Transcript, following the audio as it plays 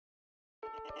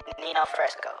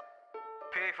Fresco.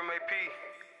 PAFromAP.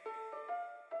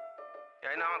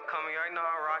 Yeah, you know I'm coming, you know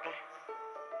I'm rocking.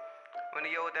 When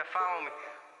you with that fire on me,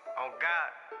 on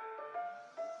God.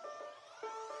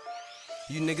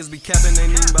 You niggas be capping,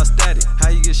 ain't even about static.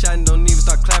 How you get shot and don't even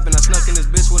start clapping? I snuck in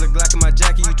this bitch with a Glock in my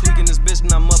jacket. You tweaking this bitch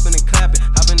and I'm upping and clapping.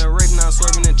 Hop in a race, now I'm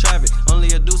swerving in traffic. Only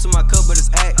a deuce in my cup, but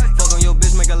it's act. Fuck on your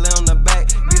bitch, make her lay on the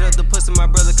back. Beat up the pussy, my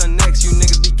brother connects. You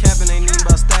niggas be capping, ain't even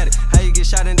about static. How you get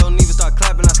shot and don't even start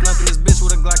clapping? I snuck in this bitch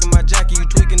with a Glock in my jacket. You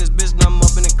tweaking this bitch and I'm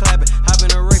upping and clapping. Hop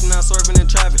in a race, now I'm swerving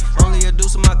in traffic. Only a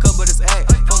deuce in my cup, but it's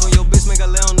act. Fuck on your bitch, make her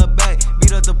lay on the back.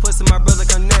 Beat up the pussy, my brother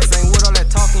connects. Ain't with all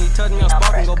that talking, you touch me, I'm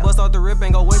sparking. Go bust off the rip,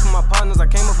 ain't go wait for my partners. I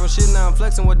came up from shit, now I'm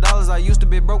flexing with dollars. I used to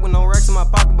be broke with no racks in my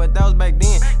pocket, but that was back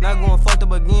then. Now going fucked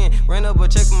up again. Ran up a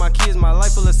check for my kids, my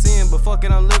life full of sin, but fuck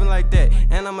it, I'm living like that.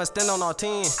 And I'ma stand on all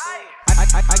 10.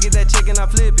 I get that check and I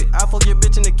flip it. I fuck your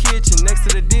bitch in the kitchen, next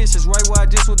to the dishes, right where I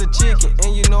just with the chicken.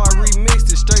 And you know I remixed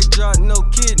it, straight drop, no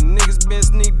kidding. Niggas been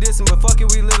sneak dissing, but fuck it,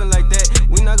 we living like that.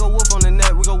 We not gon' whoop on the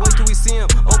net, we gon' wait till we see him.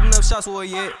 Open up shots where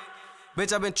he at. Bitch,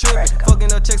 I been trippin',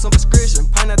 fucking up checks on prescription.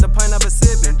 Pint after pint, I been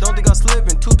sippin'. Don't think I'm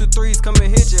slippin'. 2 to 3s come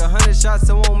and hit you. 100 shots,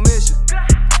 I won't miss you.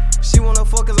 She wanna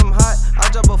fuck cause I'm hot. I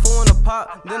drop a 4 in the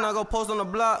pot, then I go post on the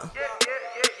block.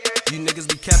 You niggas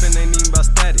be capping, ain't even about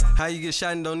static. How you get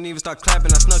shot and don't even start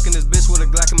clapping? I snuck in this bitch with a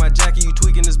Glock in my jacket. You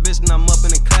tweaking this bitch and I'm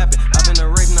upping and clapping. I've been a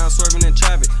race, now I'm swerving in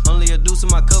traffic. Only a deuce in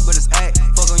my cup, but it's act.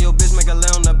 Fuck on your bitch, make her lay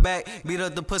on the back. Beat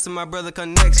up the pussy, my brother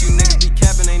connects. You niggas be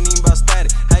capping, ain't even about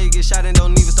static. How you get shot and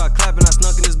don't even start clapping? I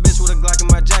snuck in this bitch with a Glock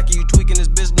in my jacket. You tweaking this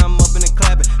bitch and I'm upping and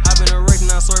clapping. I've been a race,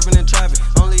 now I'm swerving in traffic.